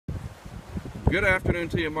Good afternoon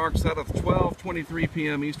to you, Mark Sept, 12:23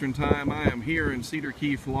 p.m. Eastern Time. I am here in Cedar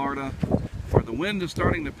Key, Florida, where the wind is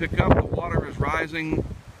starting to pick up, the water is rising,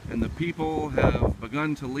 and the people have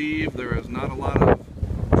begun to leave. There is not a lot of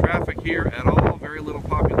traffic here at all, very little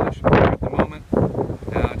population here at the moment.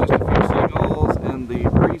 Just a few seagulls and the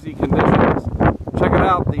breezy conditions. Check it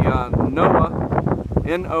out, the NOAA,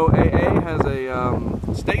 N-O-A-A, has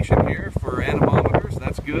a station here for anemometers.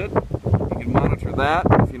 That's good. You can monitor that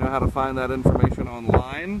if you know how to find that information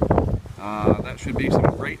online. That should be some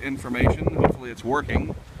great information. Hopefully it's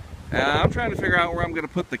working. I'm trying to figure out where I'm going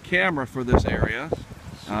to put the camera for this area,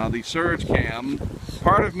 the surge cam.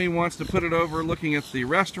 Part of me wants to put it over looking at the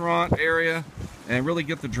restaurant area and really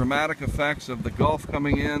get the dramatic effects of the Gulf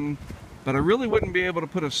coming in. But I really wouldn't be able to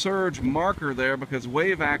put a surge marker there because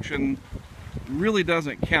wave action really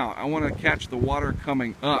doesn't count. I want to catch the water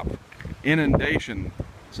coming up, inundation.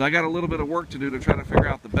 So I got a little bit of work to do to try to figure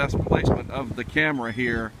out the best placement of the camera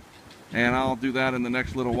here, and I'll do that in the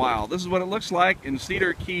next little while. This is what it looks like in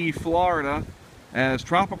Cedar Key, Florida, as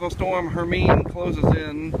Tropical Storm Hermine closes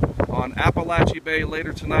in on Apalachee Bay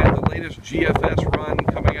later tonight. The latest GFS run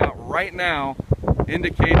coming out right now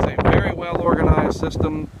indicates a very well organized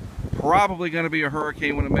system, probably going to be a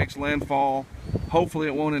hurricane when it makes landfall. Hopefully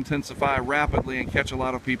it won't intensify rapidly and catch a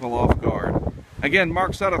lot of people off guard. Again,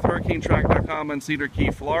 Mark Sept, HurricaneTrack.com in Cedar Key,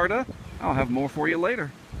 Florida. I'll have more for you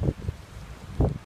later.